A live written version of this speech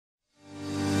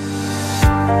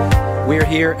We're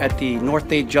here at the North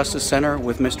Dade Justice Center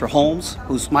with Mr. Holmes,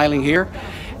 who's smiling here.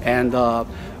 And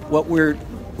what we're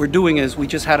doing is we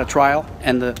just had a trial,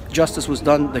 and the justice was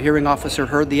done. The hearing officer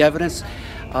heard the evidence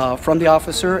from the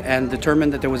officer and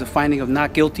determined that there was a finding of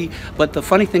not guilty. But the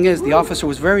funny thing is, the officer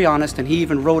was very honest, and he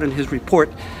even wrote in his report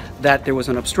that there was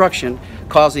an obstruction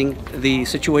causing the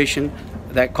situation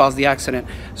that caused the accident.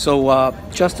 So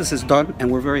justice is done,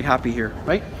 and we're very happy here,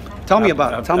 right? Tell me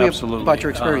about it. Tell me about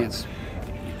your experience.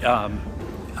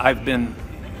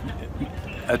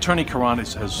 Attorney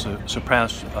Quirantes has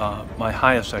surpassed my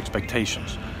highest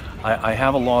expectations. I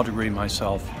have a law degree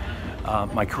myself.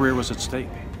 My career was at stake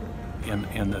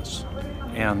in this.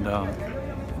 And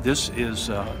this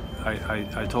is,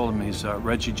 I told him he's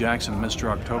Reggie Jackson, Mr.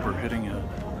 October, hitting a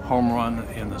home run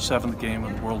in the 7th game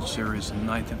of the World Series and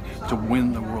 9th to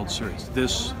win the World Series.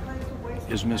 This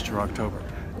is Mr. October.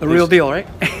 The real deal, right?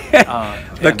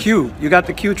 The Q. You got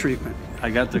the Q treatment. I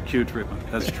got the Q treatment.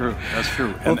 That's true. That's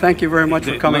true. Well, thank you very much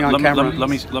for coming on camera.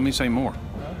 Let me say more.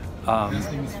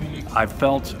 I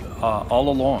felt all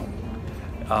along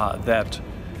that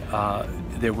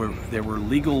there were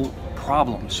legal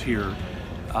problems here,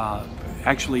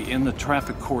 actually in the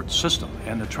traffic court system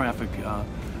and the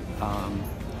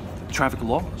traffic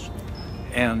laws,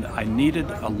 and I needed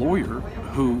a lawyer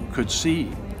who could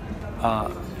see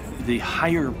the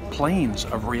higher planes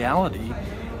of reality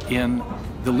in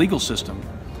the legal system.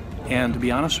 And to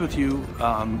be honest with you,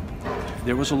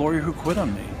 there was a lawyer who quit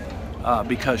on me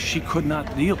because she could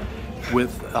not deal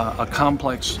with a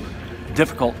complex,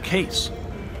 difficult case.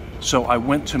 So I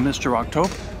went to Mr.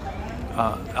 October,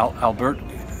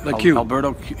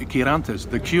 Alberto Quirantes,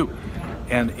 the Q.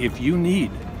 And if you need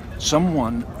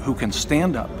someone who can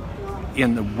stand up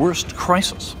in the worst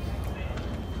crisis,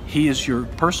 he is your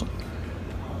person.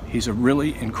 He's a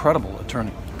really incredible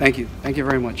attorney. Thank you. Thank you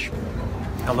very much.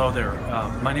 Hello there.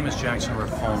 My name is Jackson Rick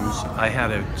Holmes. I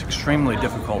had an extremely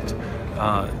difficult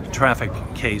traffic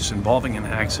case involving an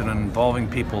accident, involving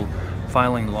people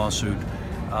filing a lawsuit.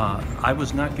 I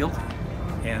was not guilty,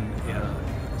 and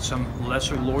some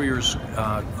lesser lawyers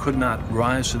could not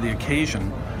rise to the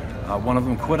occasion. One of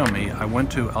them quit on me. I went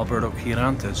to Alberto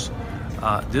Quirantes.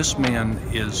 This man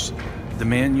is the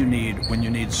man you need when you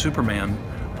need Superman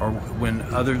or when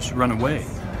others run away.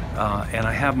 And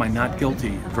I have my not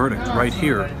guilty verdict right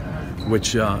here,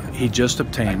 which he just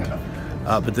obtained.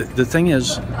 But the thing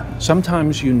is,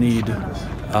 sometimes you need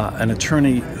an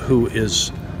attorney who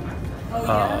is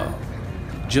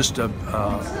just a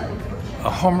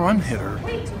home run hitter.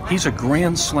 He's a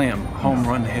grand slam home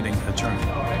run hitting attorney.